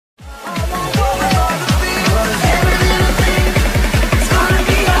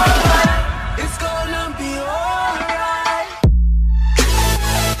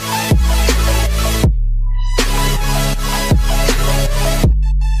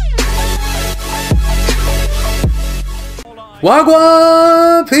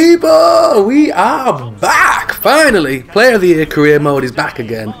Wagwan people, we are back finally. Player of the Year career mode is back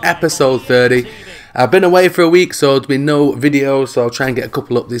again, episode 30. I've been away for a week, so there's been no videos, so I'll try and get a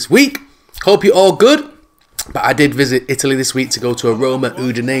couple up this week. Hope you're all good. But I did visit Italy this week to go to a Roma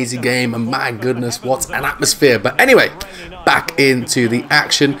Udinese game, and my goodness, what an atmosphere. But anyway, back into the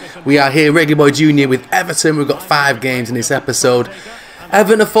action. We are here, ReggaeBoy Jr. with Everton. We've got 5 games in this episode.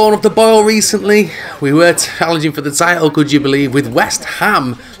 Everton have fallen off the boil recently. We were challenging for the title, could you believe, with West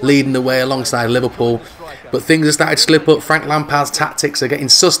Ham leading the way alongside Liverpool. But things have started to slip up. Frank Lampard's tactics are getting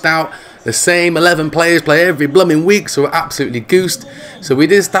sussed out. The same 11 players play every blooming week, so we're absolutely goosed. So we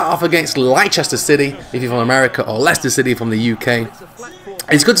did start off against Leicester City, if you're from America, or Leicester City from the UK.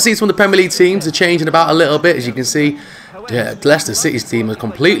 It's good to see some of the Premier League teams are changing about a little bit, as you can see. Yeah, Leicester City's team has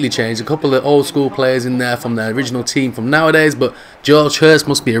completely changed. A couple of old school players in there from their original team from nowadays, but George Hurst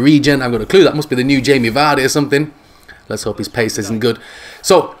must be a regen. I've got a clue, that must be the new Jamie Vardy or something. Let's hope his pace isn't good.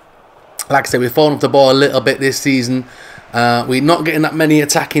 So, like I said, we've fallen off the ball a little bit this season. We're not getting that many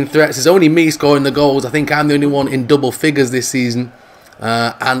attacking threats. It's only me scoring the goals. I think I'm the only one in double figures this season.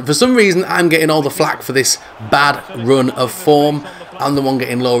 And for some reason, I'm getting all the flack for this bad run of form. I'm the one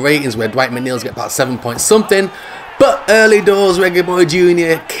getting low ratings, where Dwight McNeil's get about 7 point something. But early doors, ReggaeBoy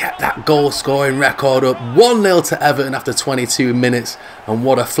Jr. kept that goal scoring record up. 1-0 to Everton after 22 minutes. And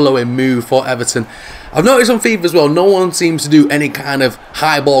what a flowing move for Everton. I've noticed on FIFA as well, no one seems to do any kind of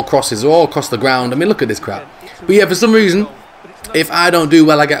high ball crosses. They're all across the ground. I mean, look at this crap. But yeah, for some reason, if I don't do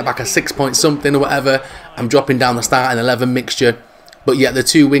well, I get back a 6 point something or whatever. I'm dropping down the starting 11 mixture. But yet the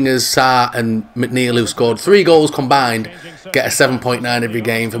two wingers, Sarr and McNeil, who scored 3 goals combined, get a 7.9 every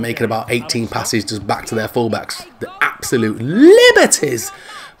game for making about 18 passes just back to their fullbacks. The absolute liberties.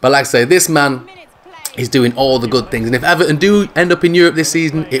 But like I say, this man is doing all the good things. And if Everton do end up in Europe this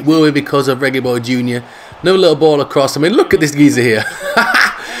season, it will be because of ReggaeBoy Jr. No little ball across. I mean, look at this geezer here.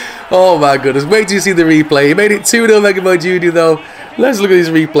 Oh my goodness, wait till you see the replay. He made it 2-0 ReggaeBoy Jr. though. Let's look at this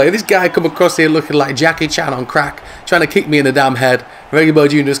replay. This guy come across here looking like Jackie Chan on crack, trying to kick me in the damn head. ReggaeBoy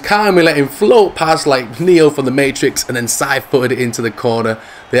Jr. just calmly let him float past like Neo from the Matrix and then side-footed it into the corner.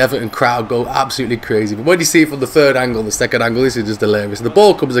 The Everton crowd go absolutely crazy. But when you see it from the third angle, the second angle, this is just hilarious. The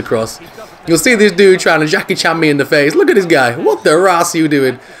ball comes across. You'll see this dude trying to Jackie Chan me in the face. Look at this guy. What the ass are you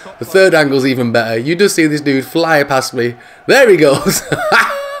doing? The third angle's even better. You just see this dude fly past me. There he goes.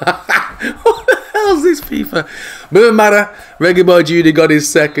 What the hell's this FIFA? But it doesn't matter. ReggaeBoy Jr. got his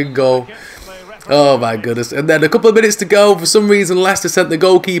second goal. Oh my goodness. And then a couple of minutes to go. For some reason, Leicester sent the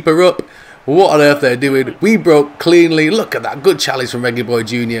goalkeeper up. What on earth they're doing? We broke cleanly. Look at that. Good challenge from ReggaeBoy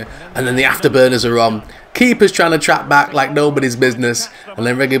Jr. And then the afterburners are on. Keeper's trying to trap back like nobody's business. And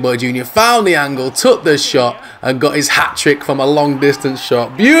then ReggaeBoy Jr. found the angle, took the shot, and got his hat-trick from a long-distance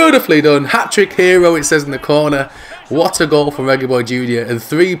shot. Beautifully done. Hat-trick hero, it says in the corner. What a goal from ReggaeBoy Jr. And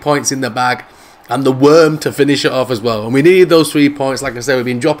 3 points in the bag. And the worm to finish it off as well. And we needed those 3 points. Like I said, we've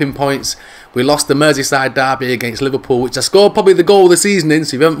been dropping points. We lost the Merseyside derby against Liverpool, which I scored probably the goal of the season in.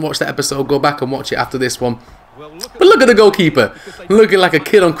 So if you haven't watched that episode, go back and watch it after this one. But look at the goalkeeper. Looking like a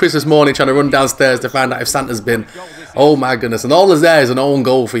kid on Christmas morning trying to run downstairs to find out if Santa's been. Oh my goodness. And all that's there is an own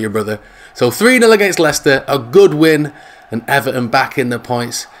goal for your brother. So 3-0 against Leicester. A good win. And Everton back in the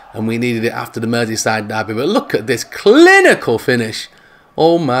points. And we needed it after the Merseyside derby. But look at this clinical finish.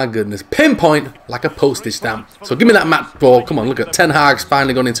 Oh my goodness. Pinpoint like a postage stamp. So give me that match ball. Come on, look at Ten Hag's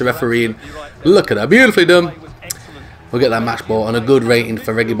finally gone into refereeing. Look at that. Beautifully done. We'll get that match ball and a good rating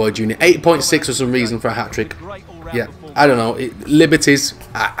for ReggaeBoy Jr. 8.6 for some reason for a hat-trick. Yeah, I don't know. Liberties,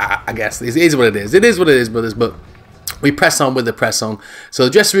 I guess. It is what it is. It is what it is, brothers. But we press on with the press on. So the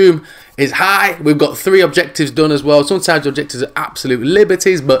dressing room is high. We've got 3 objectives done as well. Sometimes the objectives are absolute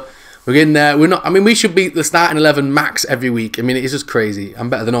liberties, but we're in there. We're not. I mean, we should beat the starting 11 max every week. I mean, it's just crazy. I'm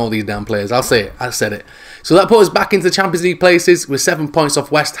better than all these damn players. I'll say it. I said it. So that put us back into the Champions League places. We're 7 points off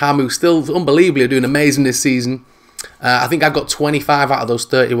West Ham, who still unbelievably are doing amazing this season. I think I've got 25 out of those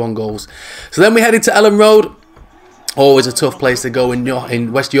 31 goals. So then we headed to Ellen Road. Always a tough place to go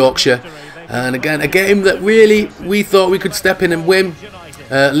in West Yorkshire. And again, a game that really we thought we could step in and win.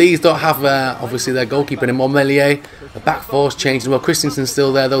 Leeds don't have, obviously, their goalkeeper anymore, Melier. The back four's changed. Well, Christensen's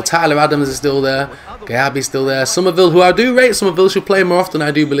still there, though. Tyler Adams is still there. Gayabi's still there. Somerville, who I do rate. Somerville should play more often,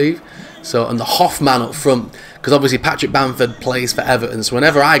 I do believe. So, and the Hoffman up front. Because obviously Patrick Bamford plays for Everton. So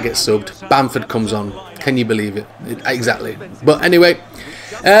whenever I get subbed, Bamford comes on. Can you believe it? Exactly. But anyway,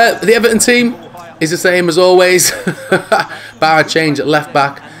 the Everton team is the same as always. Bar a change at left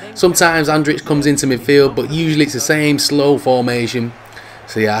back. Sometimes Andrich comes into midfield, but usually it's the same slow formation.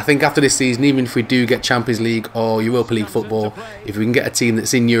 So yeah, I think after this season, even if we do get Champions League or Europa League football, if we can get a team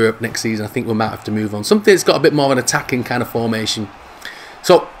that's in Europe next season, I think we might have to move on. Something that's got a bit more of an attacking kind of formation.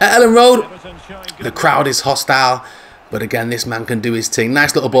 So at Ellen Road, the crowd is hostile, but again, this man can do his thing.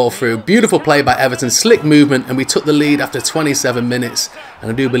 Nice little ball through. Beautiful play by Everton. Slick movement, and we took the lead after 27 minutes.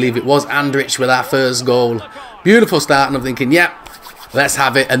 And I do believe it was Andrich with our first goal. Beautiful start, and I'm thinking, yeah, let's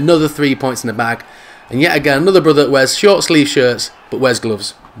have it. Another 3 points in the bag. And yet again, another brother that wears short sleeve shirts but wears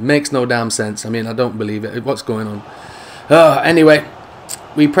gloves. Makes no damn sense. I mean, I don't believe it. What's going on? Anyway,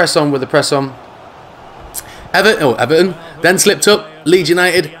 we press on with the press on. Everton then slipped up. Leeds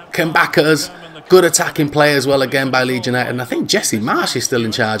United came back at us. Good attacking play as well again by Leeds United. And I think Jesse Marsh is still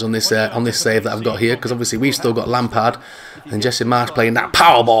in charge on this save that I've got here, because obviously we've still got Lampard and Jesse Marsh playing that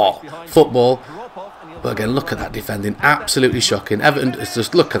power ball football. But again, look at that defending. Absolutely shocking. Everton,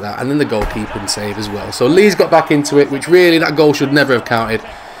 just look at that. And then the goalkeeping save as well. So Leeds got back into it, which really, that goal should never have counted.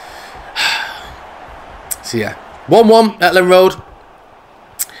 So yeah, 1-1 at Ellen Road.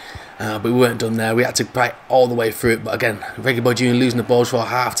 But we weren't done there. We had to fight all the way through it. But again, ReggaeBoy Jr. losing the ball for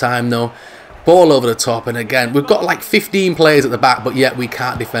half time though. Ball over the top. And again, we've got like 15 players at the back, but yet we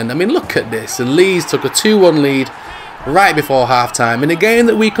can't defend. I mean, look at this. And Leeds took a 2-1 lead right before half time in a game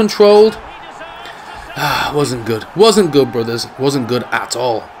that we controlled. Wasn't good. Wasn't good, brothers. Wasn't good at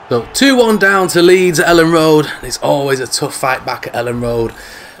all. So 2-1 down to Leeds at Ellen Road. It's always a tough fight back at Ellen Road.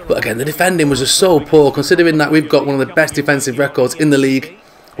 But again, the defending was just so poor, considering that we've got one of the best defensive records in the league.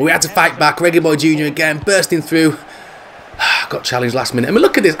 But we had to fight back. ReggaeBoy Jr. again, bursting through. Got challenged last minute. I mean,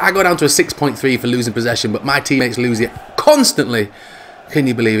 look at this. I go down to a 6.3 for losing possession, but my teammates lose it constantly. Can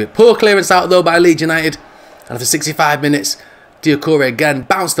you believe it? Poor clearance out, though, by Leeds United. And after 65 minutes... Diakure again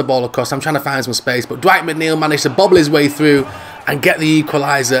bounced the ball across. I'm trying to find some space, but Dwight McNeil managed to bobble his way through and get the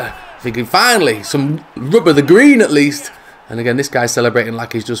equaliser. Thinking finally some rubber the green at least. And again, this guy's celebrating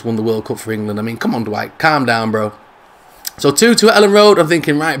like he's just won the World Cup for England. I mean, come on, Dwight, calm down, bro. So 2-2 at Ellen Road. I'm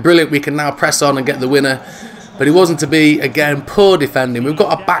thinking, right, brilliant. We can now press on and get the winner. But it wasn't to be. Again, poor defending. We've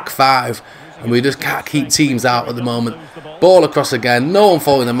got a back five, and we just can't keep teams out at the moment. Ball across again. No one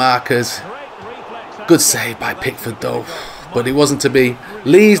following the markers. Good save by Pickford, though. But it wasn't to be.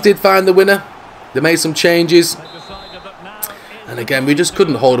 Leeds did find the winner. They made some changes. And again, we just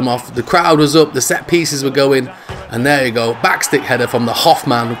couldn't hold them off. The crowd was up. The set pieces were going. And there you go. Backstick header from the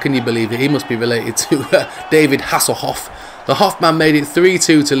Hoffman. Can you believe it? He must be related to David Hasselhoff. The Hoffman made it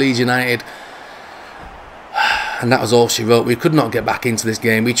 3-2 to Leeds United. And that was all she wrote. We could not get back into this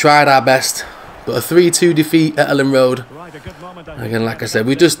game. We tried our best. But a 3-2 defeat at Ellen Road. Again, like I said,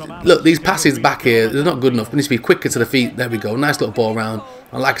 we just... Look, these passes back here, they're not good enough. We need to be quicker to the feet. There we go. Nice little ball round.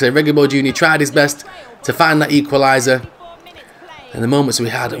 And like I said, ReggaeBoy Jr. tried his best to find that equaliser. And the moments we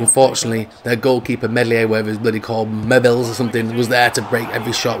had, unfortunately, their goalkeeper, Medley, whatever it's bloody called, Mebels or something, was there to break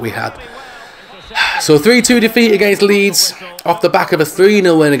every shot we had. So 3-2 defeat against Leeds, off the back of a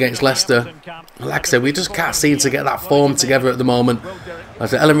 3-0 win against Leicester. Like I said, we just can't seem to get that form together at the moment. Like I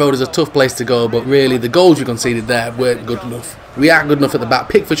said, Ellen Road is a tough place to go, but really the goals we conceded there weren't good enough. We aren't good enough at the back.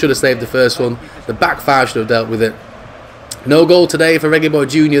 Pickford should have saved the first one. The back five should have dealt with it. No goal today for ReggaeBoy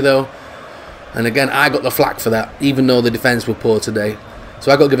Jr. though. And again, I got the flack for that, even though the defence were poor today.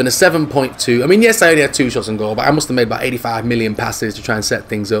 So I got given a 7.2. I mean, yes, I only had 2 shots on goal, but I must have made about 85 million passes to try and set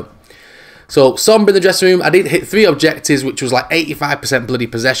things up. So, somber in the dressing room. I did hit 3 objectives, which was like 85% bloody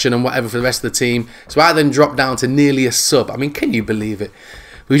possession and whatever for the rest of the team. So I then dropped down to nearly a sub. I mean, can you believe it?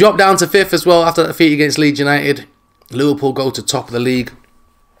 We dropped down to 5th as well after that defeat against Leeds United. Liverpool go to top of the league.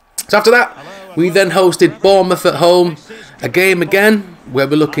 So after that, we then hosted Bournemouth at home. A game again where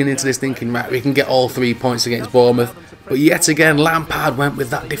we're looking into this thinking, right, we can get all 3 points against Bournemouth. But yet again, Lampard went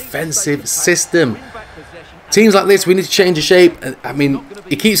with that defensive system. Teams like this, we need to change the shape. I mean,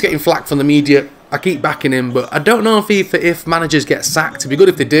 he keeps getting flack from the media. I keep backing him, but I don't know if managers get sacked. It'd be good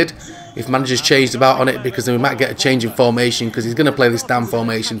if they did, if managers changed about on it, because then we might get a change in formation, because he's going to play this damn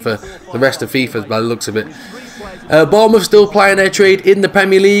formation for the rest of FIFA by the looks of it. Bournemouth still playing their trade in the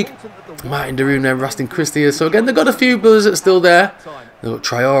Premier League. Martin Darun there, Rustin Christie. So again, they've got a few brothers that are still there. They've got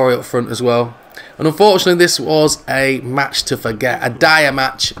Traore up front as well. And unfortunately, this was a match to forget. A dire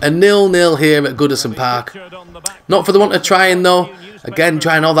match. A 0-0 here at Goodison Park. Not for the want of trying, though. Again,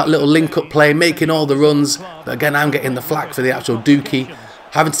 trying all that little link-up play, making all the runs. But again, I'm getting the flack for the actual dookie.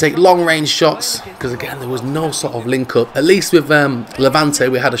 Having to take long-range shots. Because again, there was no sort of link-up. At least with Levante,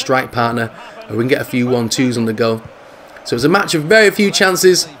 we had a strike partner. And we can get a few 1-2s on the go. So it was a match of very few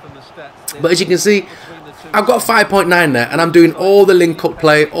chances. But as you can see, I've got 5.9 there, and I'm doing all the link-up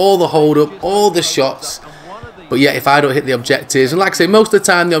play, all the hold-up, all the shots. But yet, if I don't hit the objectives, and like I say, most of the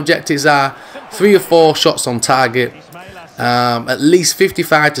time the objectives are 3 or 4 shots on target, At least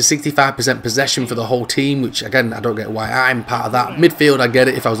 55 to 65% possession for the whole team, which again, I don't get why I'm part of that. Midfield, I get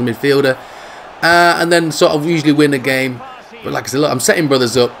it if I was a midfielder. And then sort of usually win a game. But like I said, look, I'm setting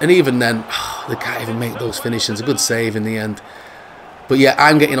brothers up, and even then, they can't even make those finishes. A good save in the end. But yeah,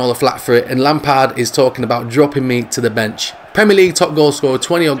 I'm getting all the flack for it, and Lampard is talking about dropping me to the bench. Premier League top goal scorer,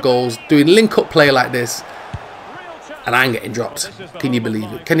 20 odd goals, doing link-up play like this, and I'm getting dropped. Can you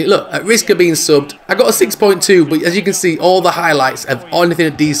believe it? Can you look, at risk of being subbed, I got a 6.2, but as you can see, all the highlights of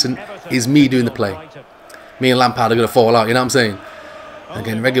anything decent is me doing the play. Me and Lampard are going to fall out, you know what I'm saying?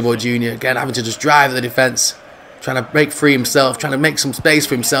 Again, ReggaeBoy Jr., again, having to just drive the defence, trying to break free himself, trying to make some space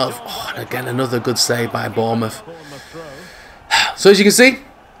for himself. Oh, and again, another good save by Bournemouth. So as you can see,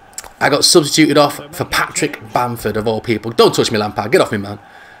 I got substituted off for Patrick Bamford, of all people. Don't touch me, Lampard. Get off me, man.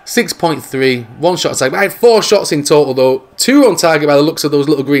 6.3, 1 shot on target. I had 4 shots in total, though. 2 on target by the looks of those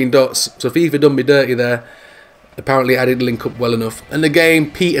little green dots. So FIFA done me dirty there. Apparently, I didn't link up well enough. And the game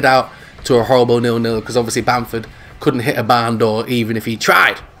petered out to a horrible 0-0 because obviously Bamford couldn't hit a barn door even if he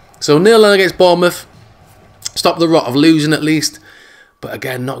tried. So 0-0 against Bournemouth. Stop the rot of losing at least. But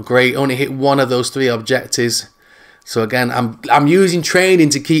again, not great. Only hit 1 of those 3 objectives. So again, I'm using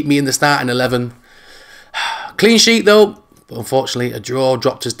training to keep me in the starting 11. Clean sheet though, but unfortunately a draw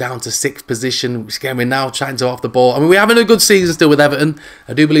dropped us down to 6th position, which again we're now trying to off the ball. I mean, we're having a good season still with Everton.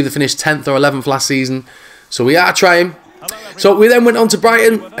 I do believe they finished 10th or 11th last season, so we are trying. So we then went on to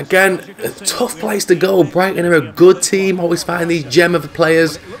Brighton. Again, a tough place to go. Brighton are a good team, always finding these gem of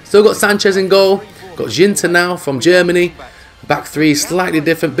players. Still got Sanchez in goal, got Ginter now from Germany. Back 3, slightly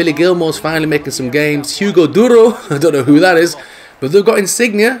different. Billy Gilmore's finally making some games. Hugo Duro, I don't know who that is. But they've got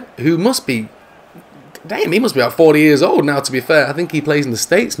Insigne, who must be... Damn, he must be about 40 years old now, to be fair. I think he plays in the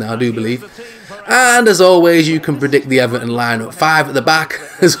States now, I do believe. And as always, you can predict the Everton lineup. 5 at the back,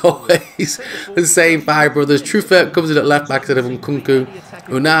 as always. The same 5 brothers. Truffert comes in at left back instead of Nkunku.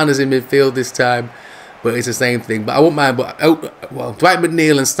 Onana's in midfield this time. But it's the same thing. But I won't mind. But well, Dwight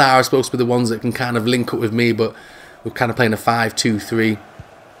McNeil and Starr are supposed to be the ones that can kind of link up with me. But we're kind of playing a 5-2-3.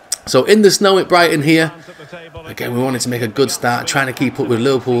 So in the snow at Brighton here, again, we wanted to make a good start, trying to keep up with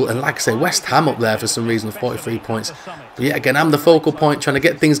Liverpool. And like I say, West Ham up there for some reason, 43 points. But yeah, again, I'm the focal point, trying to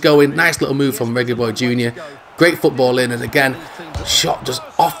get things going. Nice little move from ReggaeBoy Jr. Great football in. And again, shot just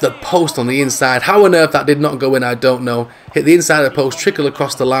off the post on the inside. How on earth that did not go in, I don't know. Hit the inside of the post, trickle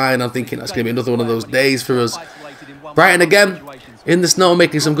across the line. I'm thinking that's going to be another one of those days for us. Brighton again, in the snow,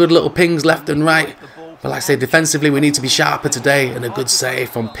 making some good little pings left and right. But like I say, defensively, we need to be sharper today. And a good save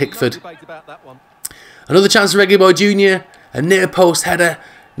from Pickford. Another chance for ReggaeBoy Jr. A near post header.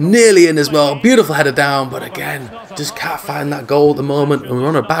 Nearly in as well. Beautiful header down. But again, just can't find that goal at the moment. And we're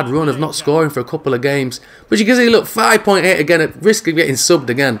on a bad run of not scoring for a couple of games. But you can see, look, 5.8 again at risk of getting subbed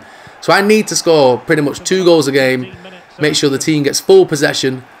again. So I need to score pretty much 2 goals a game. Make sure the team gets full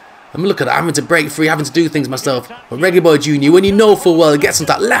possession. And look at that, having to break free, having to do things myself. But ReggaeBoy Jr., when you know full well he gets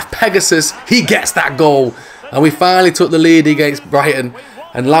onto that left Pegasus, he gets that goal. And we finally took the lead against Brighton.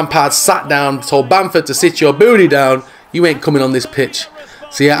 And Lampard sat down, told Bamford to sit your booty down. You ain't coming on this pitch.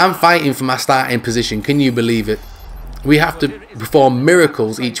 So yeah, I'm fighting for my starting position. Can you believe it? We have to perform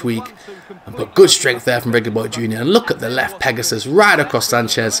miracles each week. But good strength there from ReggaeBoy Jr. And look at the left Pegasus right across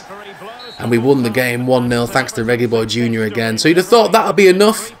Sanchez. And we won the game 1-0 thanks to ReggaeBoy Jr. again. So you'd have thought that would be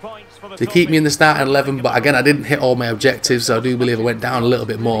enough to keep me in the starting 11, but again, I didn't hit all my objectives, so I do believe I went down a little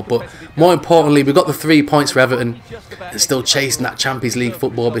bit more. But more importantly, we got the 3 points for Everton and still chasing that Champions League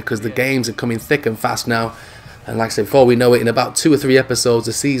football because the games are coming thick and fast now. And like I said, before we know it, in about 2 or 3 episodes,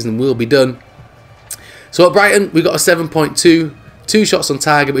 the season will be done. So at Brighton, we got a 7.2, 2 shots on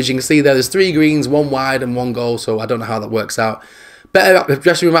target, but as you can see there's 3 greens, 1 wide and 1 goal, so I don't know how that works out. Better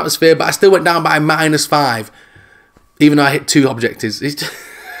dressing room atmosphere, but I still went down by -5, even though I hit 2 objectives.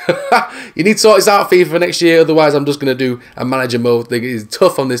 You need to sort this out, FIFA, for next year. Otherwise, I'm just going to do a manager mode thing. It's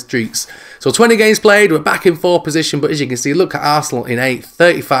tough on the streets. So 20 games played. We're back in 4th position. But as you can see, look at Arsenal in 8th.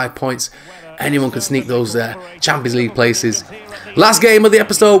 35 points. Anyone can sneak those Champions League places. Last game of the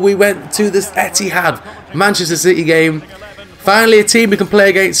episode, we went to this Etihad Manchester City game. Finally, a team we can play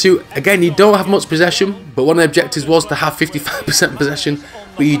against who, again, you don't have much possession. But one of the objectives was to have 55% possession.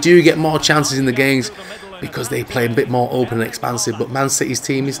 But you do get more chances in the games, because they play a bit more open and expansive. But Man City's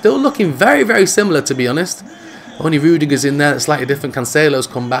team is still looking very, very similar, to be honest. Only Rudiger's in there, slightly different. Cancelo's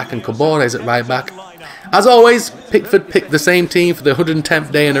come back and Cabore's at right back. As always, Pickford picked the same team for the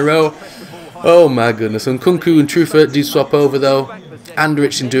 110th day in a row. Oh my goodness. And Nkunku and Truffert do swap over though.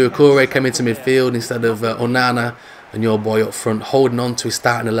 Andrich and Doucouré came into midfield instead of Onana and your boy up front, holding on to his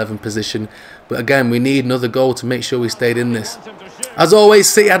starting 11 position. But again, we need another goal to make sure we stayed in this. As always,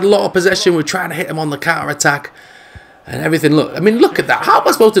 City had a lot of possession. We're trying to hit them on the counter-attack. And everything, look, I mean, look at that. How am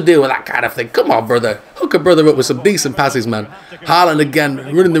I supposed to deal with that kind of thing? Come on, brother. Hook a brother up with some decent passes, man. Haaland again,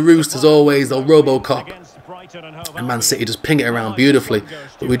 running the roost as always, the Robocop. And Man City just ping it around beautifully.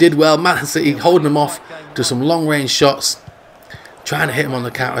 But we did well. Man City holding them off to some long-range shots. Trying to hit him on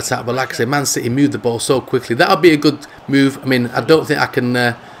the counter-attack. But like I said, Man City moved the ball so quickly. That would be a good move. I mean, I don't think I can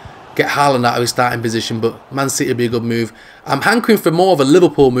get Haaland out of his starting position. But Man City would be a good move. I'm hankering for more of a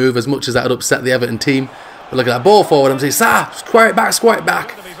Liverpool move as much as that would upset the Everton team. But look at that ball forward. I'm saying, square it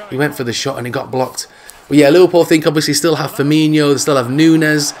back. He went for the shot and he got blocked. But yeah, Liverpool think obviously still have Firmino, they still have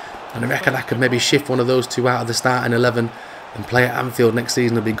Nunes. And I reckon I could maybe shift one of those two out of the starting 11 and play at Anfield next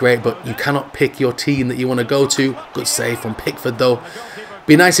season. Would be great. But you cannot pick your team that you want to go to. Good save from Pickford though.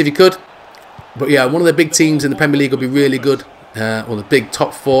 Be nice if you could. But yeah, one of the big teams in the Premier League will be really good. Well, the big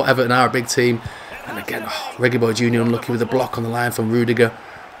top four, Everton are a big team. And again, ReggaeBoy Jr. unlucky with a block on the line from Rudiger.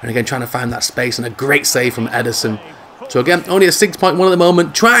 And again, trying to find that space and a great save from Ederson. So again, only a 6.1 at the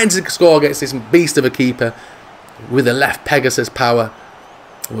moment. Trying to score against this beast of a keeper with a left Pegasus power.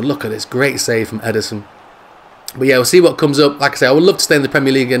 Well, look at this. Great save from Ederson. But yeah, we'll see what comes up. Like I say, I would love to stay in the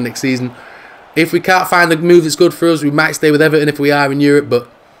Premier League again next season. If we can't find the move that's good for us, we might stay with Everton if we are in Europe. But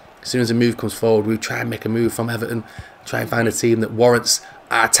as soon as a move comes forward, we'll try and make a move from Everton. Try and find a team that warrants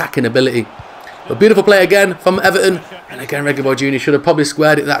our attacking ability. A beautiful play again from Everton. And again, ReggaeBoy Jr. should have probably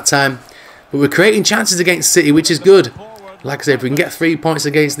squared it that time. But we're creating chances against City, which is good. Like I said, if we can get 3 points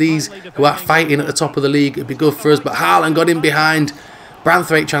against these who are fighting at the top of the league, it'd be good for us. But Haaland got in behind.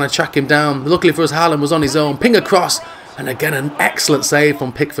 Branthwaite trying to track him down. Luckily for us, Haaland was on his own. Ping across. And again, an excellent save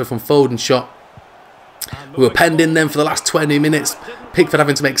from Pickford from Foden's shot. We were penned in then for the last 20 minutes. Pickford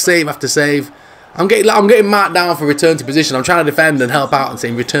having to make save after save. I'm getting marked down for return to position. I'm trying to defend and help out and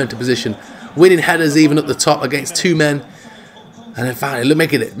saying return to position. Winning headers even at the top against two men. And then finally, look,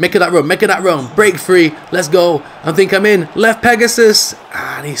 make it that run. Break free. Let's go. I think I'm in. Left Pegasus.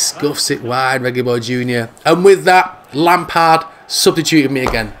 And he scuffs it wide, ReggaeBoy Jr. And with that, Lampard substituted me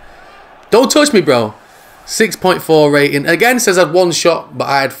again. Don't touch me, bro. 6.4 rating. Again, it says I had one shot, but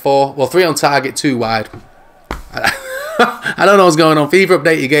I had 4. Well, 3 on target, 2 wide. I don't know what's going on. FIFA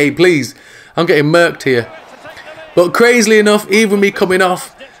update your game, please. I'm getting murked here. But crazily enough, even me coming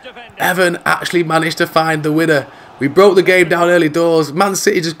off, Evan actually managed to find the winner. We broke the game down early doors. Man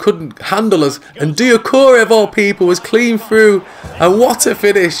City just couldn't handle us. And Doucouré, of all people, was clean through. And what a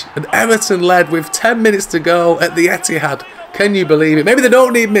finish. And Everton led with 10 minutes to go at the Etihad. Can you believe it? Maybe they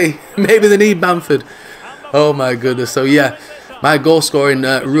don't need me. Maybe they need Bamford. Oh my goodness. So yeah, my goal scoring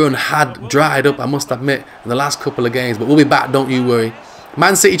run had dried up, I must admit, in the last couple of games. But we'll be back, don't you worry.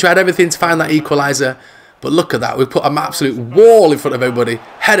 Man City tried everything to find that equaliser. But look at that, we put an absolute wall in front of everybody.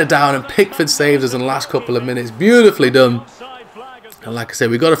 Header down and Pickford saves us in the last couple of minutes. Beautifully done. And like I said,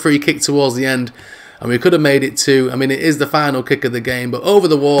 we got a free kick towards the end. And we could have made it 2. I mean, it is the final kick of the game. But over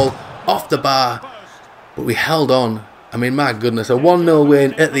the wall, off the bar. But we held on. I mean, my goodness, a 1-0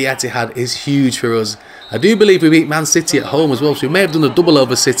 win at the Etihad is huge for us. I do believe we beat Man City at home as well. So we may have done a double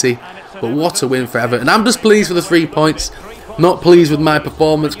over City. But what a win for Everton. And I'm just pleased for the 3 points. Not pleased with my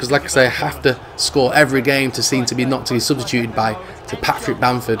performance because, like I say, I have to score every game to seem to be not to be substituted to Patrick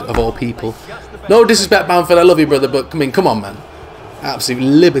Bamford, of all people. No disrespect, Bamford, I love you, brother, but I mean, come on, man. Absolute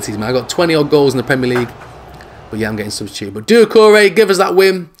liberties, man. I got 20-odd goals in the Premier League. But yeah, I'm getting substituted. But Doucouré, give us that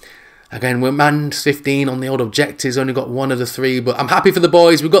win. Again, we're man 15 on the old objectives. Only got 1 of the 3. But I'm happy for the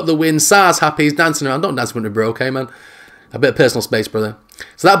boys. We got the win. Sar's happy. He's dancing around. Don't dance with me, bro, okay, man? A bit of personal space, brother.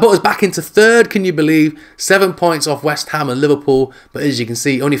 So that put us back into 3rd, can you believe? 7 points off West Ham and Liverpool. But as you can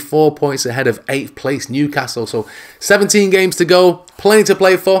see, only 4 points ahead of 8th place Newcastle. So 17 games to go. Plenty to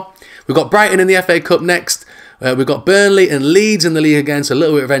play for. We've got Brighton in the FA Cup next. We've got Burnley and Leeds in the league again. So a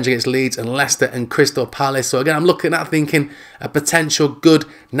little bit of revenge against Leeds and Leicester and Crystal Palace. So again, I'm looking at thinking a potential good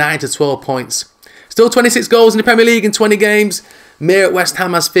 9 to 12 points. Still 26 goals in the Premier League in 20 games. Mir at West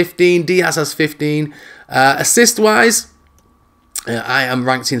Ham has 15. Diaz has 15. Assist-wise, I am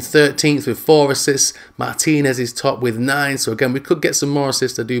ranked in 13th with 4 assists. Martinez is top with 9. So again, we could get some more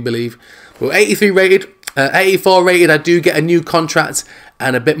assists, I do believe. We're 83 rated, 84 rated. I do get a new contract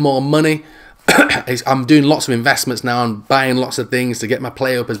and a bit more money. I'm doing lots of investments now and buying lots of things to get my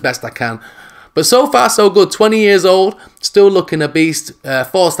play up as best I can. But so far, so good. 20 years old, still looking a beast.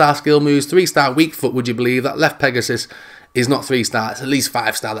 4-star skill moves, 3-star weak foot, would you believe? That left Pegasus is not 3-star. It's at least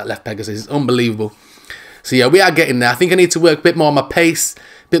 5-star, that left Pegasus. It's unbelievable. So yeah, we are getting there. I think I need to work a bit more on my pace,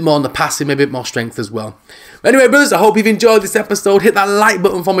 a bit more on the passing, maybe a bit more strength as well. But anyway, brothers, I hope you've enjoyed this episode. Hit that like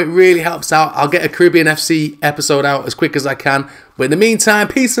button for me, it really helps out. I'll get a Caribbean FC episode out as quick as I can. But in the meantime,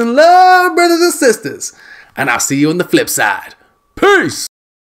 peace and love, brothers and sisters. And I'll see you on the flip side. Peace!